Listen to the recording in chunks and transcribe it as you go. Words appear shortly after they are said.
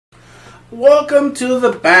Welcome to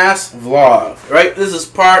the BASvlog. Right, this is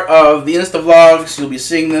part of the InstaVlogs. You'll be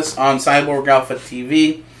seeing this on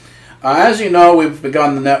CyborgAlphaTV. As you know, we've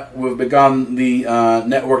begun the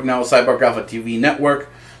network now, CyborgAlphaTV-Network.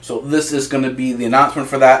 So this is going to be the announcement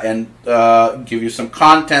for that, and give you some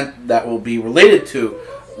content that will be related to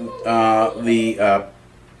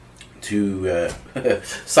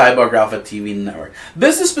CyborgAlphaTV-Network.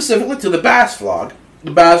 This is specifically to the BASvlog.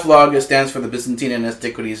 The BASvlog stands for the Byzantine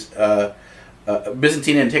Antiquities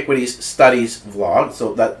Studies vlog.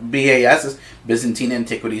 So that BAS is Byzantine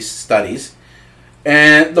Antiquities Studies,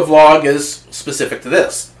 and the vlog is specific to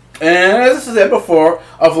this. And as I said before,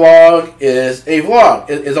 a vlog is a vlog.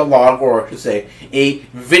 It is a log, or I should say, a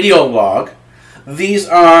video log. These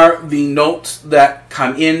are the notes that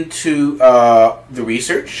come into the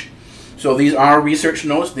research. So these are research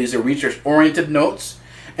notes. These are research-oriented notes.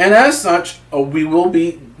 And as such, we will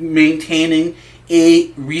be maintaining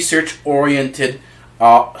a research-oriented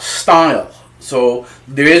style. So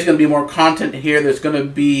there is going to be more content here. There's going to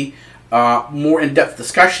be more in-depth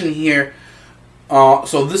discussion here.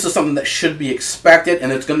 So this is something that should be expected,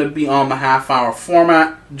 and it's going to be on the half-hour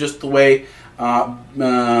format, just the way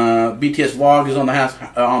BTS-Vlog is on the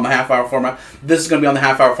half-hour format. This is going to be on the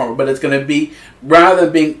half-hour format, but it's going to be, rather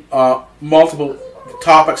than being multiple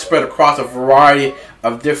topics spread across a variety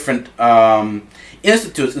of different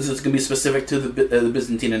institutes, this is going to be specific to the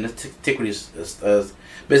Byzantine Antiquities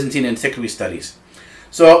Studies.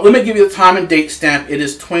 So let me give you the time and date stamp. It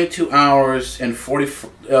is 22 hours and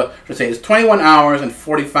 21 hours and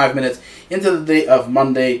 45 minutes into the day of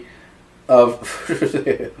Monday of.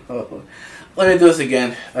 Let me do this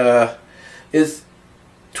again. It's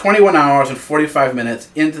 21 hours and 45 minutes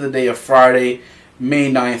into the day of Friday,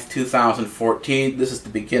 May 9th, 2014. This is the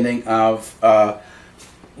beginning of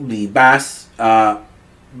the BASvlog.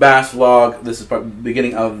 This is the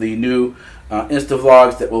beginning of the new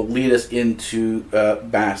InstaVlogs that will lead us into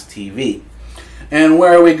BAS-TV. And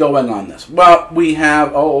where are we going on this? Well, we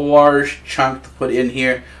have a large chunk to put in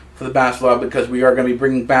here for the BASvlog, because we are going to be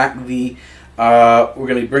bringing back the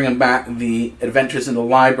Adventures in the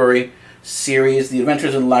Library series. The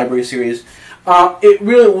Adventures in the Library series. It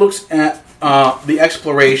really looks at the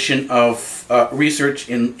exploration of research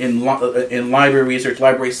in library research,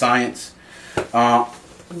 library science. I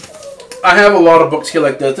have a lot of books here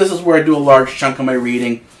like this. This is where I do a large chunk of my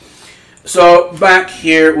reading. So back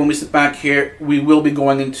here, when we sit back here, we will be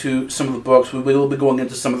going into some of the books. We will be going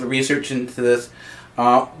into some of the research into this.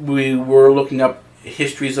 We were looking up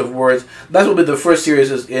histories of words. That will be the first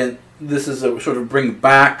series. This is a sort of bring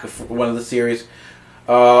back one of the series.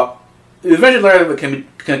 The Adventures Library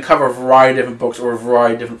can cover a variety of different books or a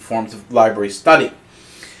variety of different forms of library study.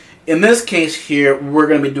 In this case here, we're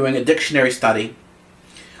going to be doing a dictionary study.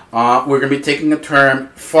 We're going to be taking a term,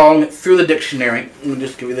 following it through the dictionary. Let me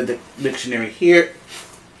just give you the dictionary here.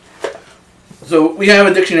 So we have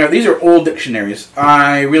a dictionary. These are old dictionaries.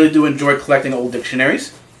 I really do enjoy collecting old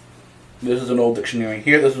dictionaries. This is an old dictionary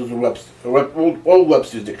here. This is old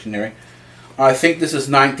Webster's dictionary. I think this is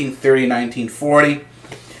 1930, 1940.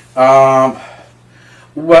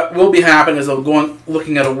 What will be happening is I'll go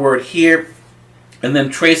looking at a word here, and then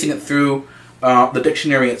tracing it through the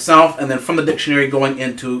dictionary itself, and then from the dictionary going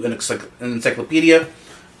into an encyclopedia.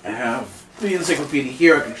 I have the encyclopedia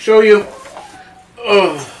here. I can show you.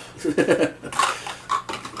 Oh.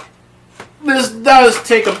 This does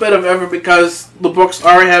take a bit of effort because the books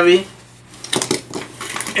are heavy.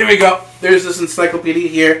 Here we go. There's this encyclopedia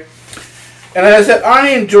here. And as I said, I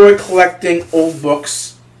enjoy collecting old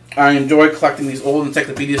books. I enjoy collecting these old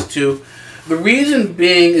encyclopedias too. The reason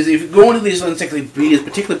being is if you go into these encyclopedias,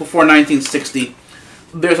 particularly before 1960,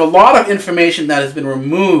 there's a lot of information that has been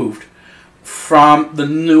removed from the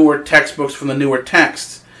newer textbooks, from the newer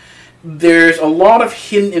texts. There's a lot of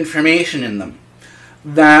hidden information in them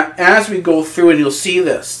that, as we go through, and you'll see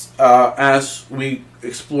this as we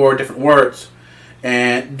explore different words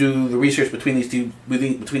and do the research between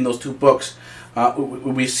those two books,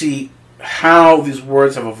 we see how these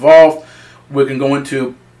words have evolved. We can go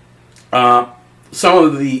into some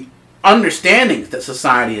of the understandings that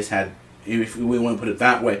society has had, if we want to put it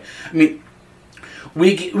that way. I mean,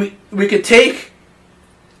 we can take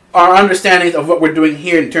our understandings of what we're doing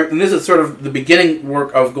here in terms, and this is sort of the beginning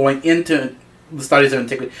work of going into the studies of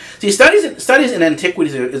antiquity. See, studies in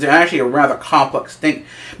antiquities is actually a rather complex thing,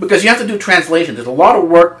 because you have to do translation. There's a lot of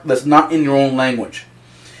work that's not in your own language.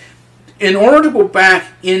 In order to go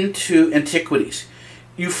back into antiquities,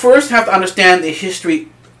 you first have to understand the history,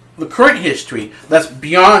 the current history that's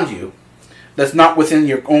beyond you, that's not within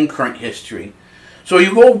your own current history. So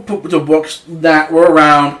you go to books that were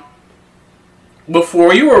around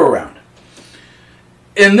before you were around.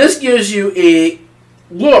 And this gives you a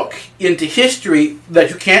look into history that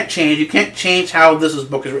you can't change. You can't change how this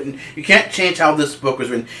book is written. You can't change how this book was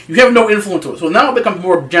written. You have no influence over it. So now it becomes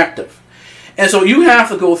more objective. And so you have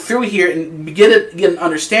to go through here and get an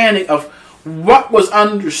understanding of what was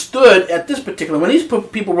understood at this particular, when these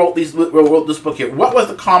people wrote this book here, what was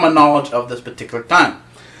the common knowledge of this particular time.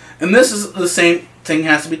 And this is the same thing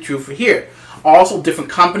has to be true for here. Also, different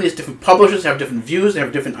companies, different publishers have different views, they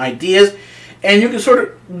have different ideas, and you can sort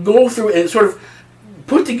of go through and sort of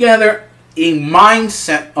put together a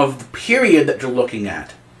mindset of the period that you're looking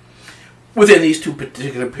at within these two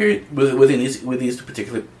particular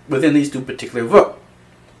within these two particular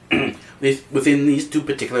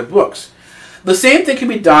books. The same thing can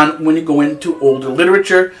be done when you go into older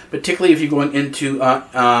literature, particularly if you're going into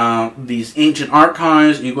these ancient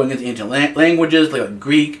archives, and you're going into ancient languages like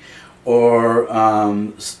Greek or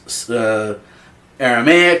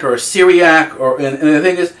Aramaic or Syriac. And the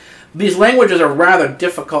thing is, these languages are rather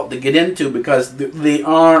difficult to get into because they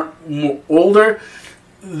are more older.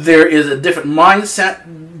 There is a different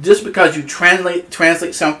mindset. Just because you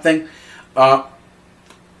translate something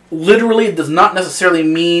literally does not necessarily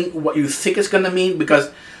mean what you think it's going to mean,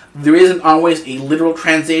 because there isn't always a literal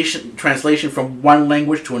translation from one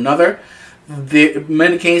language to another. In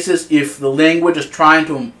many cases, if the language is trying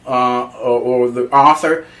to, or the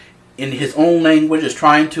author in his own language is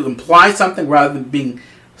trying to imply something rather than being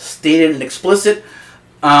stated and explicit,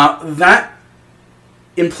 that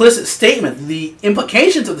implicit statement, the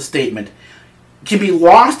implications of the statement, can be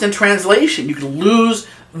lost in translation. You can lose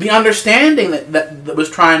the understanding that was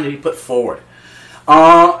trying to be put forward.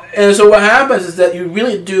 And so what happens is that you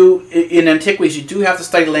really do, in antiquities, you do have to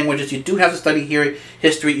study languages, you do have to study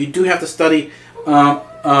history, you do have to study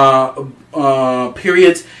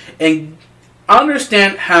periods, and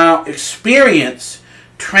understand how experience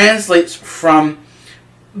translates from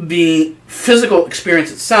the physical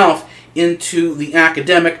experience itself into the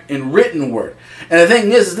academic and written word. And the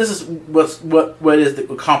thing is, this is what is the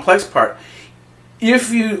complex part.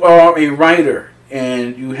 If you are a writer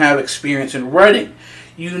and you have experience in writing,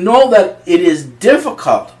 you know that it is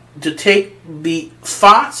difficult to take the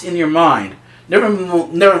thoughts in your mind, never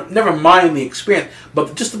mind the experience,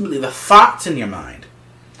 but just the thoughts in your mind,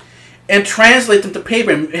 and translate them to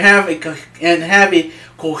paper and have a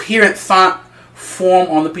coherent thought form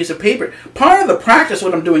on the piece of paper. Part of the practice,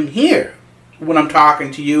 what I'm doing here, when I'm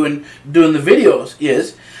talking to you and doing the videos,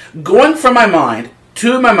 is going from my mind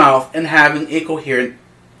to my mouth and having a coherent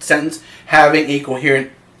sentence, having a coherent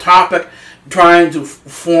topic, trying to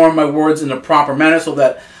form my words in a proper manner so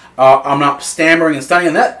that I'm not stammering and stuttering.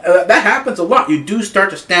 And that happens a lot. You do start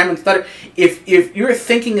to stammer and stutter if your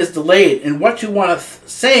thinking is delayed and what you want to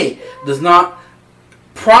say does not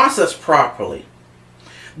process properly.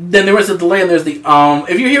 Then there is a delay, and there's the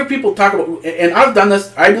if you hear people talk about, and I've done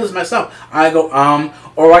this, I do this myself, I go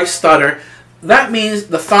or I stutter, that means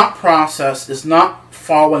the thought process is not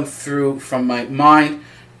following through from my mind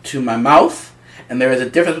to my mouth. And there is a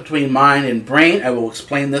difference between mind and brain. I will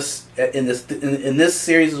explain this in this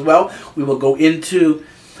series as well. We will go into,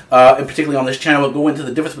 and particularly on this channel, we'll go into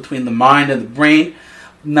the difference between the mind and the brain.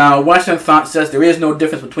 Now, Western thought says there is no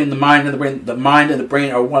difference between the mind and the brain. The mind and the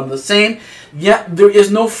brain are one and the same. Yet there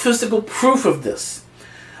is no physical proof of this.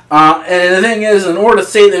 And the thing is, in order to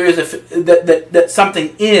say there is that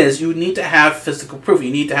something is, you need to have physical proof.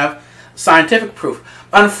 You need to have scientific proof.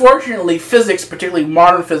 Unfortunately, physics, particularly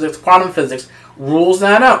modern physics, quantum physics, rules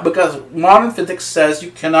that out, because modern physics says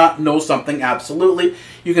you cannot know something absolutely.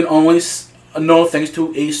 You can only know things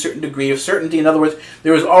to a certain degree of certainty. In other words,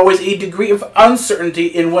 there is always a degree of uncertainty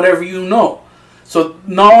in whatever you know. So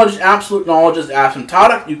knowledge, absolute knowledge, is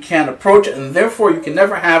asymptotic. You can't approach it, and therefore you can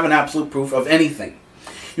never have an absolute proof of anything.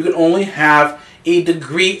 You can only have a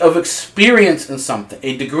degree of experience in something,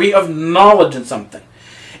 a degree of knowledge in something.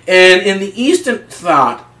 And in the Eastern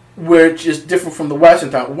thought, which is different from the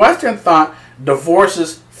Western thought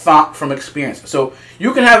divorces thought from experience. So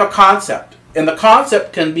you can have a concept, and the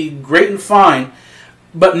concept can be great and fine,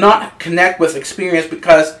 but not connect with experience,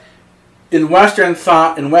 because in Western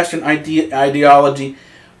thought, in Western ideology,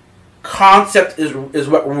 concept is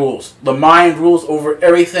what rules. The mind rules over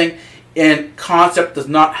everything, and concept does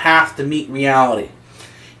not have to meet reality.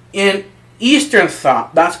 In Eastern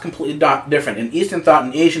thought, that's completely different. In Eastern thought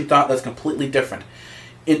and Asian thought, that's completely different.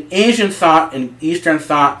 In Asian thought and Eastern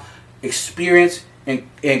thought, experience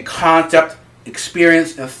and concept,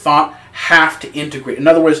 experience and thought have to integrate. In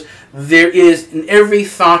other words, there is, in every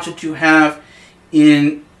thought that you have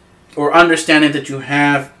in, or understanding that you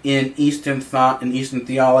have in Eastern thought and Eastern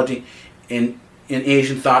theology, in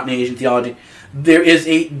Asian thought and Asian theology, there is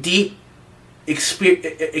a deep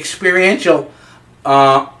experiential.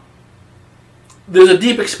 There's a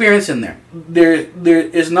deep experience in there. There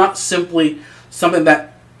is not simply something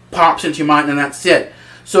that pops into your mind and that's it.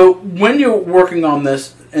 So when you're working on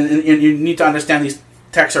this, and you need to understand these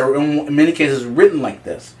texts are in many cases written like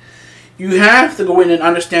this, you have to go in and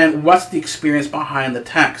understand what's the experience behind the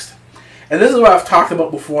text. And this is what I've talked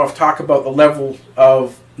about before. I've talked about the level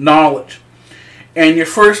of knowledge. And your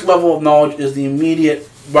first level of knowledge is the immediate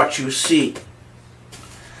what you see.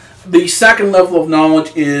 The second level of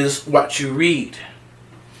knowledge is what you read.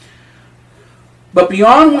 But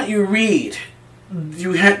beyond what you read,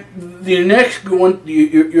 you have the next one.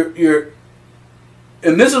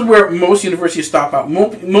 And this is where most universities stop off.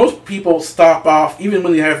 Most people stop off, even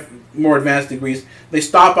when they have more advanced degrees. They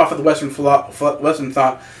stop off at the Western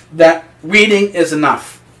thought that reading is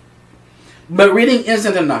enough. But reading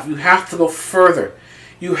isn't enough. You have to go further.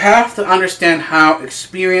 You have to understand how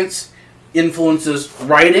experience influences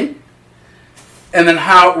writing, and then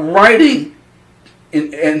how writing,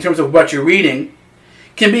 in terms of what you're reading,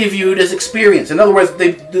 can be viewed as experience. In other words,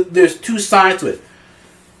 there's two sides to it.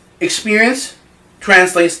 Experience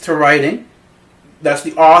translates to writing. That's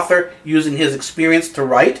the author using his experience to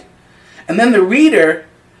write. And then the reader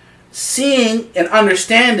seeing and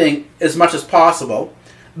understanding as much as possible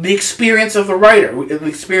the experience of the writer, the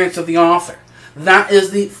experience of the author. That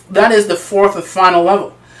is the fourth and final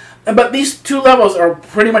level. But these two levels are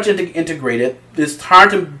pretty much integrated. It's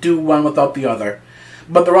hard to do one without the other.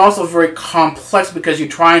 But they're also very complex because you're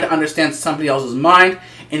trying to understand somebody else's mind,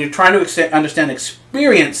 and you're trying to understand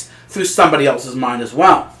experience through somebody else's mind as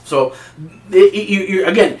well. So,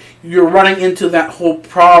 again, you're running into that whole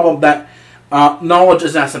problem that knowledge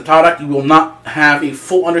is asymptotic. You will not have a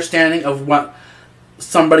full understanding of what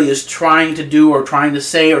somebody is trying to do or trying to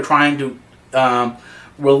say or trying to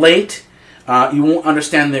relate. You won't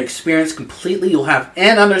understand their experience completely. You'll have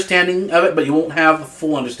an understanding of it, but you won't have the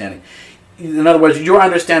full understanding. In other words, your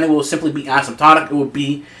understanding will simply be asymptotic. It will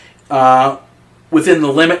be within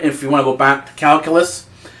the limit. If you want to go back to calculus,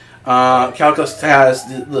 calculus has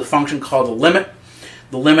the function called the limit.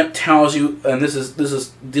 The limit tells you, and this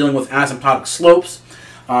is dealing with asymptotic slopes.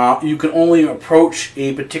 You can only approach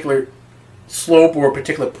a particular slope or a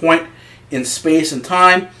particular point in space and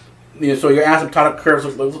time. So your asymptotic curve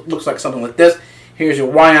looks like something like this. Here's your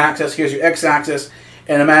y-axis, here's your x-axis,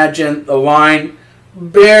 and imagine a line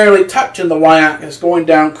barely touching the y-axis, going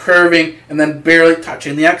down, curving, and then barely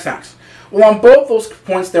touching the x-axis. Well, on both those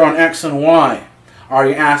points there on x and y are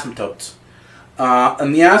your asymptotes.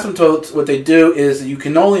 And the asymptotes, what they do is you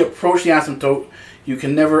can only approach the asymptote, you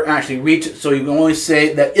can never actually reach it, so you can only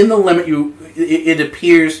say that in the limit it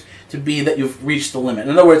appears to be that you've reached the limit.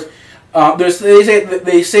 In other words,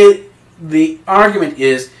 they say the argument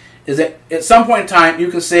is that at some point in time you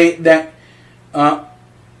can say that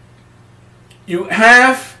you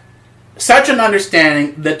have such an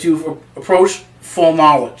understanding that you've approached full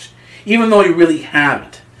knowledge, even though you really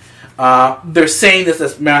haven't. They're saying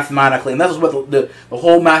this mathematically, and this is what the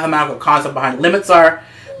whole mathematical concept behind limits are.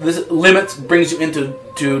 This limits brings you into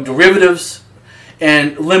derivatives,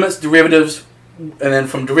 and limits, derivatives, and then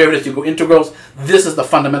from derivatives you go integrals. This is the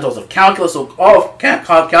fundamentals of calculus. So all of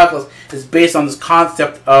calculus is based on this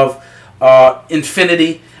concept of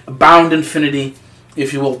infinity, bound infinity,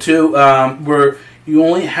 if you will, too, where you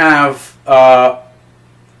only have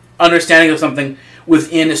understanding of something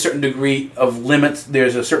within a certain degree of limits.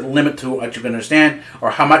 There's a certain limit to what you can understand or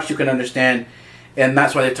how much you can understand, and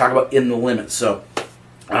that's why they talk about in the limits. So,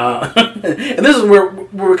 and this is where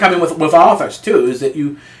we're coming with authors too, is that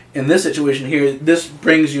you, in this situation here, this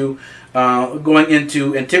brings you going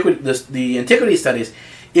into the antiquity studies.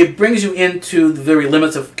 It brings you into the very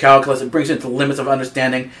limits of calculus. It brings you into the limits of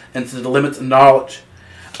understanding and to the limits of knowledge.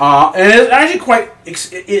 And it's actually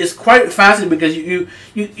quite fascinating because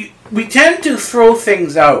we tend to throw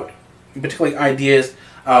things out, particularly ideas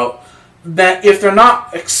out, that if they're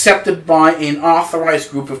not accepted by an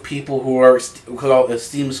authorized group of people who are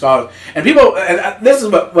esteemed scholars, and people, and this is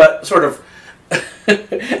what sort of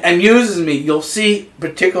amuses me. You'll see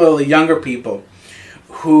particularly younger people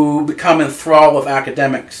who become enthralled with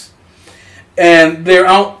academics, and they're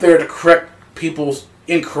out there to correct people's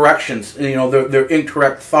incorrections, their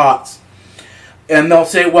incorrect thoughts, and they'll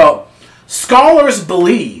say, "Well, scholars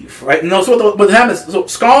believe," right? And so what happens? So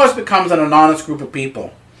scholars becomes an anonymous group of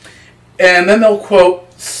people, and then they'll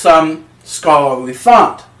quote some scholarly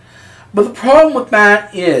thought. But the problem with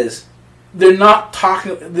that is they're not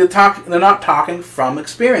talking. They're not talking from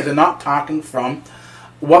experience. They're not talking from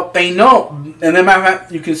what they know. And then, matter of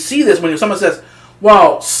fact, you can see this when someone says,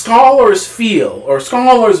 "Well, scholars feel," or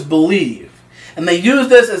 "scholars believe." and they use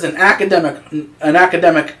this as an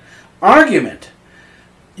academic argument,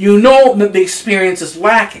 you know that the experience is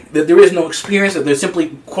lacking, that there is no experience, that they're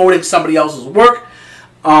simply quoting somebody else's work,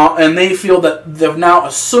 and they feel that they've now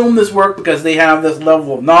assumed this work because they have this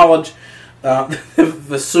level of knowledge.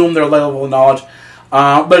 They've assumed their level of knowledge.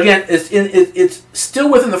 But again, it's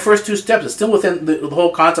still within the first two steps. It's still within the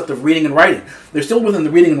whole concept of reading and writing. They're still within the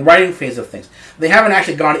reading and writing phase of things. They haven't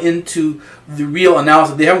actually gone into the real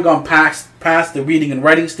analysis. They haven't gone past the reading and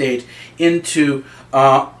writing stage into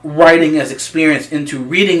writing as experience, into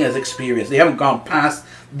reading as experience. They haven't gone past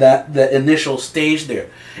the initial stage there.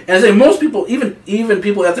 And I say most people, even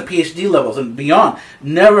people at the PhD levels and beyond,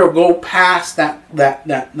 never go past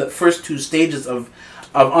that first two stages of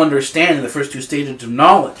understanding, the first two stages of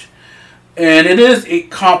knowledge. And it is a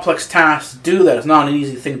complex task to do that. It's not an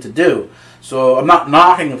easy thing to do. So I'm not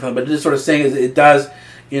knocking them, but just sort of saying is it does,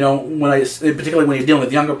 you know, particularly when you're dealing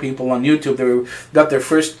with younger people on YouTube, they've got their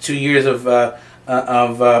first 2 years of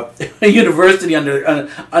university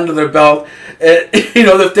under their belt. You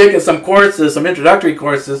know, they've taken some courses, some introductory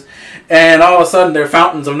courses, and all of a sudden they're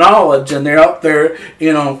fountains of knowledge, and they're out there,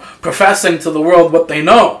 you know, professing to the world what they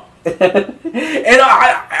know. And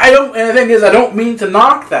I don't. And the thing is, I don't mean to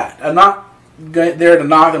knock that. I'm not there to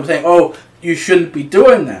knock them, saying, "Oh, you shouldn't be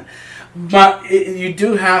doing that." But you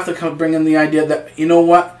do have to bring in the idea that, you know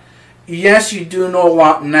what? Yes, you do know a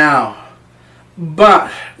lot now,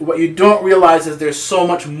 but what you don't realize is there's so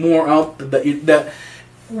much more out there that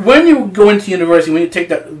when you go into university, when you take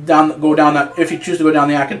that go down that, if you choose to go down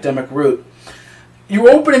the academic route, you're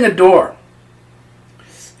opening a door.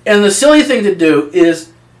 And the silly thing to do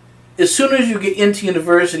is, as soon as you get into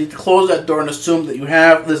university, to close that door and assume that you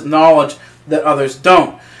have this knowledge that others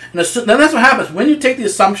don't. And then that's what happens when you take the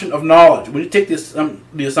assumption of knowledge, when you take the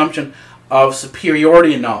assumption of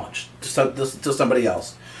superiority in knowledge to somebody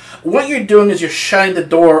else. What you're doing is you're shutting the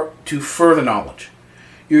door to further knowledge.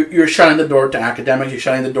 You're shutting the door to academics. You're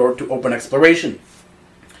shutting the door to open exploration.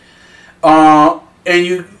 And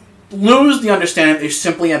you lose the understanding that you're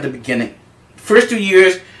simply at the beginning. First 2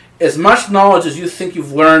 years, as much knowledge as you think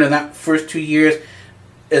you've learned in that first 2 years,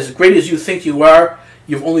 as great as you think you are,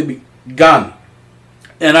 you've only begun.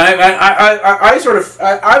 And I've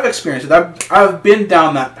experienced it. I've been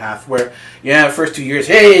down that path where, yeah, first 2 years,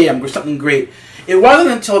 hey, I'm something great. It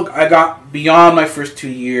wasn't until I got beyond my first 2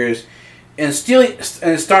 years and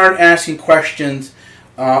started asking questions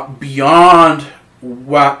beyond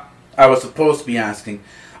what I was supposed to be asking.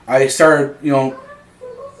 I started, you know,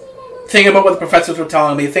 thinking about what the professors were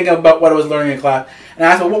telling me, thinking about what I was learning in class, and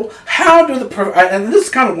I said, well, how do and this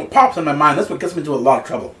is kind of what pops in my mind. That's what gets me into a lot of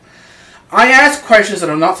trouble. I ask questions that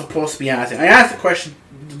I'm not supposed to be asking. I ask the question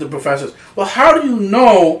to the professors, well, how do you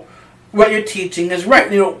know what you're teaching is right?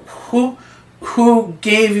 You know, who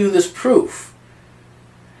gave you this proof?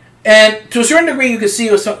 And to a certain degree, you can see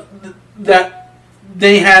that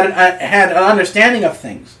they had an understanding of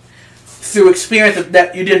things through experience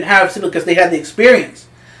that you didn't have simply because they had the experience.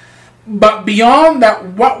 But beyond that,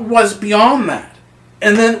 what was beyond that?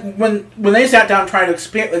 And then when they sat down and tried to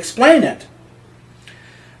explain it,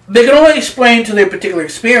 they could only explain to their particular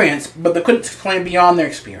experience, but they couldn't explain beyond their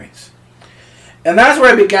experience. And that's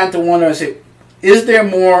where I began to wonder, I say, is there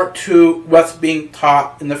more to what's being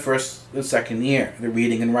taught in the first and second year, the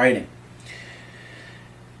reading and writing?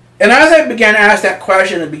 And as I began to ask that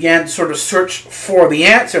question and began to sort of search for the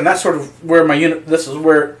answer, and that's sort of where this is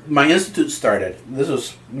where my institute started. This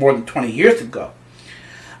was more than 20 years ago.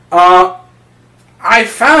 I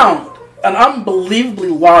found an unbelievably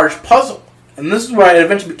large puzzle. And this is why it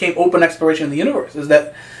eventually became open exploration of the universe. Is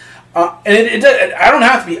that, and I don't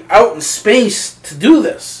have to be out in space to do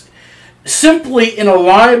this. Simply in a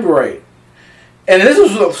library, and this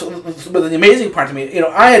was the amazing part to me. You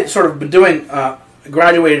know, I had sort of been doing,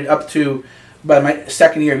 graduated up to by my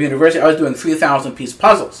second year of university. I was doing 3,000-piece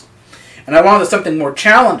puzzles, and I wanted something more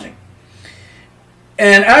challenging.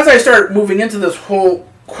 And as I started moving into this whole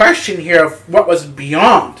question here of what was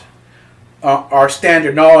beyond our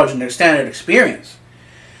standard knowledge and their standard experience.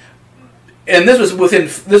 And this was in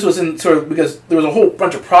sort of, because there was a whole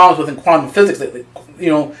bunch of problems within quantum physics that, you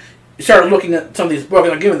know, you started looking at some of these books.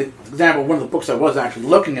 And I'll give you the example of one of the books I was actually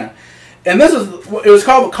looking at. And it was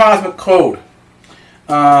called The Cosmic Code.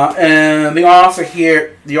 And the author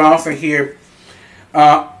here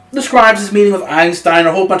describes his meeting with Einstein and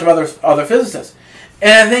a whole bunch of other physicists.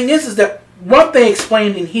 And the thing is that what he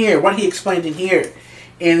explained in here,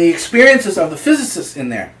 and the experiences of the physicists in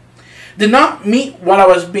there, did not meet what I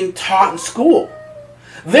was being taught in school.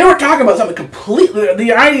 They were talking about something completely,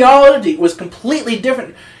 the ideology was completely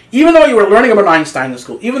different. Even though you were learning about Einstein in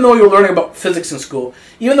school, even though you were learning about physics in school,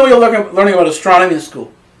 even though you were learning about astronomy in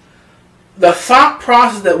school, the thought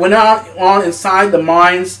process that went on inside the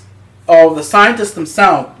minds of the scientists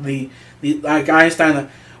themselves, like Einstein,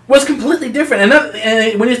 was completely different.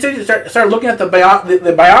 And when you start looking at the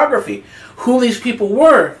biography, who these people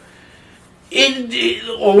were,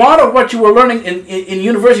 a lot of what you were learning in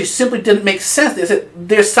university simply didn't make sense. They said,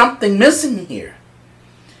 there's something missing here.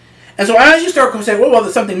 And so as you start saying, well,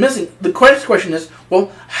 there's something missing, the question is,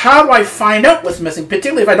 well, how do I find out what's missing,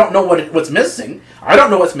 particularly if I don't know what's missing? I don't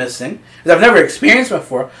know what's missing, because I've never experienced it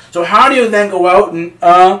before. So how do you then go out and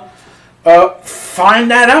find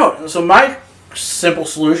that out? And so my simple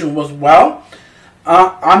solution was, well,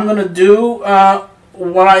 I'm going to do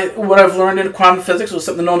what I've learned in quantum physics, was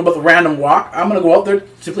something known about the random walk. I'm going to go out there,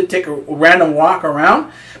 simply take a random walk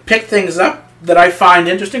around, pick things up that I find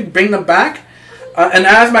interesting, bring them back, and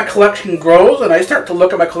as my collection grows and I start to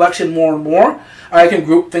look at my collection more and more, I can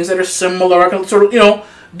group things that are similar. I can sort of,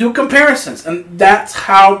 do comparisons, and that's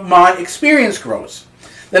how my experience grows.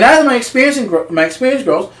 Then as my experience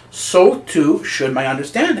grows, so too should my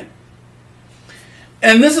understanding.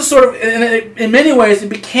 And this is sort of, in many ways, it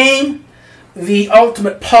became the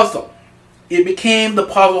ultimate puzzle. It became the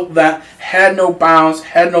puzzle that had no bounds,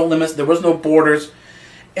 had no limits, there was no borders,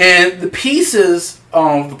 and the pieces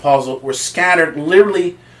of the puzzle were scattered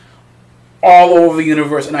literally all over the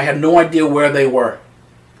universe, and I had no idea where they were.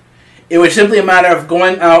 It was simply a matter of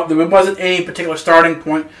going out. There wasn't any particular starting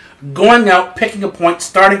point. Going out, picking a point,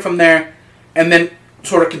 starting from there, and then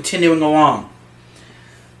sort of continuing along.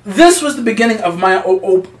 This was the beginning of my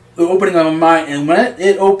the opening of my mind, and when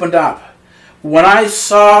it opened up, when I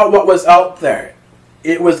saw what was out there,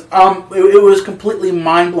 it was completely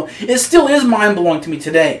mind-blowing. It still is mind-blowing to me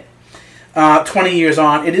today. 20 years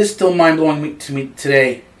on, it is still mind-blowing to me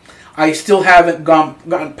today. I still haven't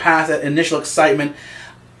gotten past that initial excitement.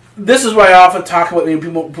 This is why I often talk about,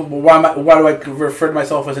 people why do I refer to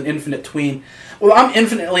myself as an infinite tween? Well, I'm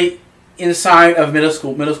infinitely inside of middle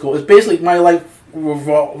school. Middle school is basically, my life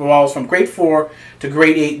revolves from grade 4 to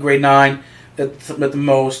grade 8, grade 9 at the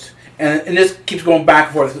most. And this keeps going back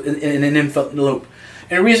and forth in an infinite loop.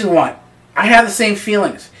 And the reason why, I have the same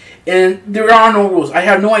feelings. And there are no rules. I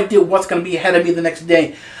have no idea what's going to be ahead of me the next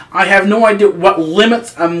day. I have no idea what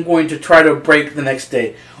limits I'm going to try to break the next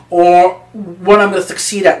day, or what I'm going to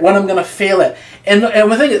succeed at, what I'm going to fail at. And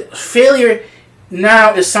the thing is, failure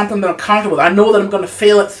now is something that I'm comfortable with. I know that I'm going to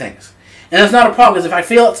fail at things. And it's not a problem, because if I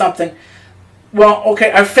fail at something, well,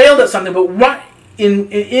 okay, I failed at something, but what in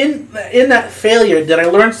that failure did I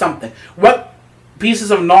learn something? What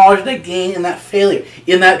pieces of knowledge did I gain in that failure?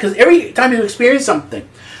 Because every time you experience something,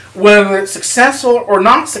 whether it's successful or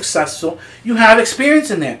not successful, you have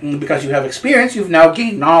experience in there. And because you have experience, you've now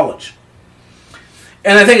gained knowledge.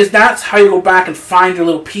 And the thing is, that's how you go back and find your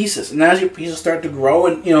little pieces. And as your pieces start to grow,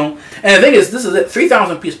 and and the thing is, this is it,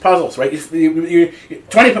 3,000 piece puzzles, right?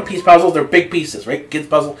 20 piece puzzles, they're big pieces, right? Kids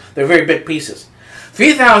puzzle, they're very big pieces.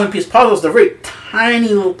 3,000 piece puzzles, they're very tiny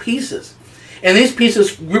little pieces. And these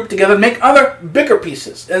pieces group together and make other bigger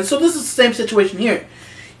pieces. And so this is the same situation here.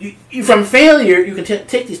 From failure, you can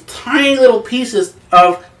take these tiny little pieces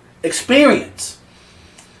of experience.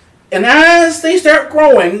 And as they start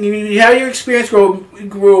growing, you have your experience grow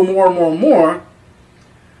more and more and more,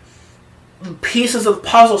 the pieces of the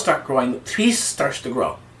puzzle start growing, the piece starts to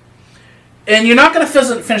grow. And you're not going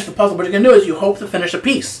to finish the puzzle, what you're going to do is you hope to finish a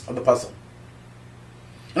piece of the puzzle.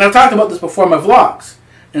 And I've talked about this before in my vlogs,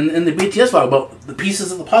 in the BTS vlog, about the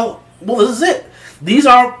pieces of the puzzle. Well, this is it. These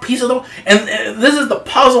are pieces of, and this is the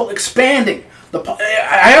puzzle expanding.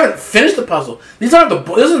 I haven't finished the puzzle. This isn't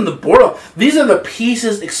the border. These are the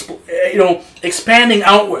pieces, expanding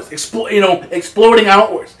outwards, exploding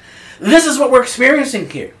outwards. This is what we're experiencing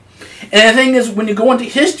here. And the thing is, when you go into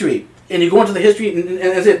history, and you go into the history, and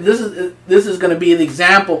this is going to be the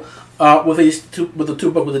example with the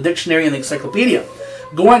two books, with the dictionary and the encyclopedia.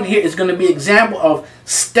 Going here is going to be an example of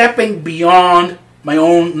stepping beyond my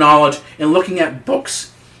own knowledge and looking at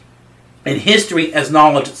books and history as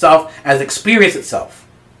knowledge itself, as experience itself.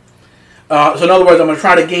 So in other words, I'm going to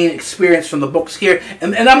try to gain experience from the books here,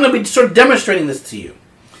 and I'm going to be sort of demonstrating this to you.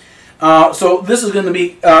 So this is going to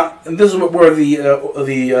be, and this is where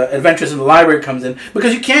the adventures in the library comes in,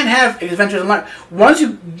 because you can't have adventures in the library once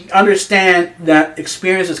you understand that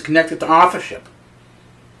experience is connected to authorship.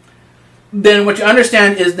 Then what you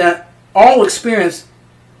understand is that all experience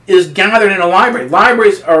is gathered in a library.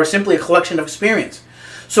 Libraries are simply a collection of experience.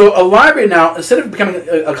 So a library now, instead of becoming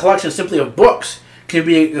a collection simply of books, can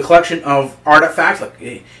be a collection of artifacts, like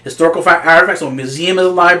historical artifacts. So a museum is a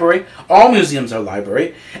library. All museums are a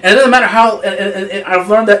library. And it doesn't matter how, and I've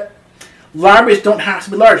learned that libraries don't have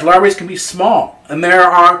to be large. Libraries can be small. And there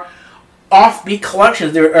are offbeat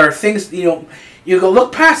collections. There are things, you know, you go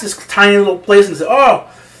look past this tiny little place and say, oh,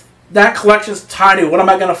 that collection's tiny. What am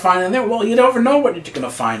I going to find in there? Well, you never know what you're going to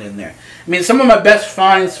find in there. I mean, some of my best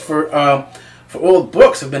finds for old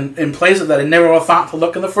books have been in places that I never would have thought to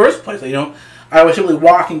look in the first place. You know, I was simply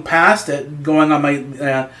walking past it, going on my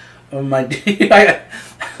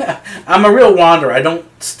I'm a real wanderer. I don't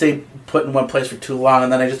stay put in one place for too long,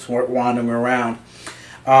 and then I just start wandering around.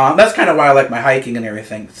 That's kind of why I like my hiking and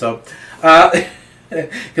everything. So,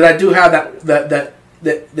 because I do have that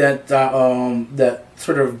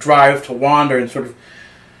sort of drive to wander and sort of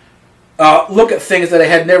look at things that I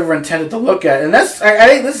had never intended to look at, and that's I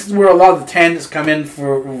think this is where a lot of the tangents come in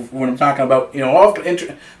for when I'm talking about, you know,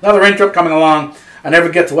 another interrupt coming along. I never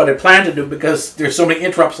get to what I plan to do because there's so many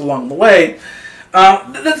interrupts along the way.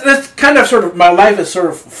 That's kind of sort of my life has sort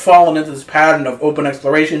of fallen into this pattern of open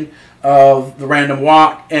exploration, of the random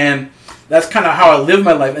walk, and that's kind of how I live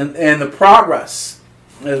my life. And the progress,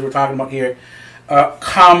 as we're talking about here,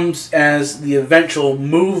 comes as the eventual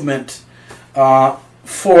movement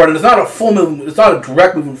forward. And it's not a full movement, it's not a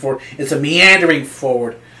direct movement forward, it's a meandering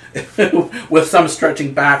forward with some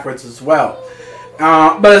stretching backwards as well.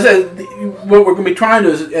 But as I said, what we're going to be trying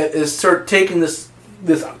to do is start taking this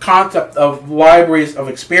concept of libraries of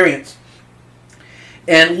experience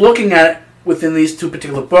and looking at it within these two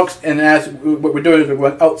particular books. And as what we're doing is we're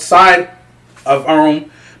going outside of our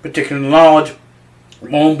own particular knowledge, our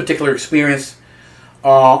own particular experience,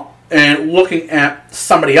 and looking at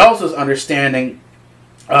somebody else's understanding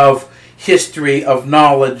of history, of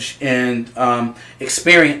knowledge, and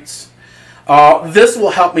experience. This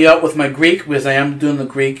will help me out with my Greek, because I am doing the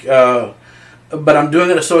Greek, but I'm doing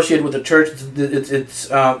it associated with the church.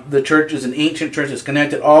 The church is an ancient church. It's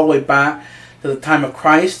connected all the way back to the time of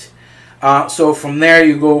Christ. So from there,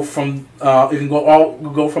 you go from you can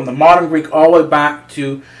go from the modern Greek all the way back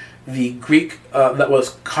to the Greek that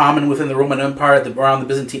was common within the Roman Empire around the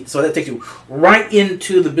Byzantine. So that takes you right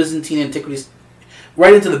into the Byzantine antiquities,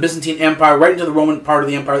 right into the Byzantine Empire, right into the Roman part of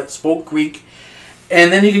the empire that spoke Greek.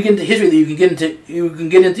 And then you can get into history. You can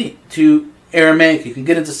get into Aramaic. You can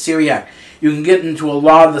get into Syriac. You can get into a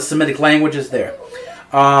lot of the Semitic languages there.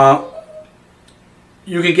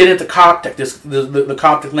 You can get into Coptic. The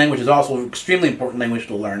Coptic language is also an extremely important language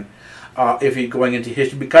to learn if you're going into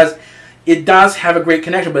history, because it does have a great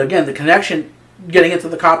connection. But again, the connection getting into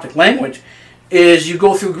the Coptic language is you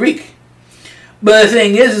go through Greek. But the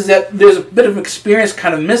thing is that there's a bit of experience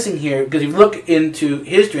kind of missing here, because if you look into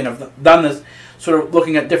history, and I've done this sort of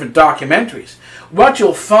looking at different documentaries, what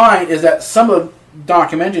you'll find is that some of the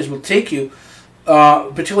documentaries will take you,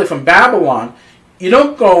 particularly from Babylon, you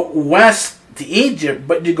don't go west to Egypt,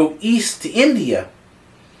 but you go east to India.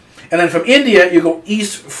 And then from India, you go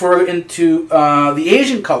east further into the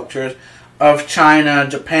Asian cultures of China,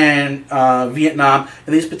 Japan, Vietnam,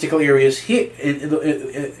 and these particular areas here, in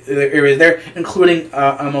the areas there, including,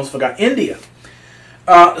 I almost forgot, India.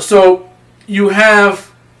 So you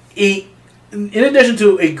have in addition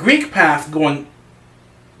to a Greek path going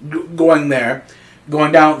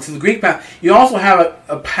down through the Greek path, you also have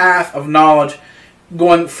a path of knowledge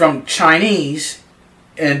going from Chinese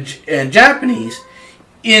and Japanese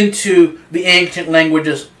into the ancient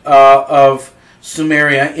languages of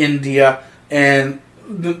Sumeria, India, and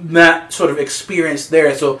that sort of experience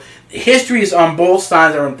there. So histories on both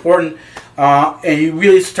sides are important, and you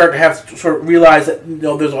really start to have to sort of realize that, you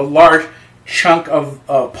know, there's a large chunk of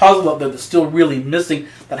puzzle up there that's still really missing,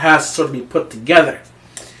 that has to sort of be put together.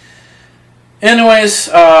 Anyways,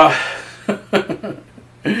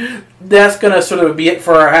 that's going to sort of be it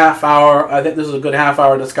for our half hour. I think this is a good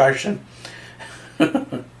half-hour discussion.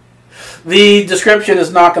 The description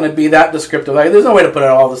is not going to be that descriptive. There's no way to put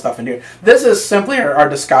all this stuff in here. This is simply our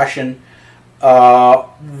discussion as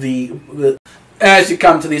you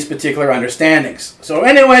come to these particular understandings. So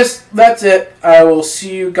anyways, that's it. I will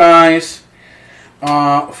see you guys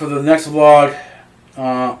for the next vlog.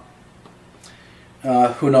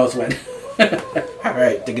 Who knows when.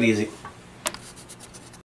 Alright, take it easy.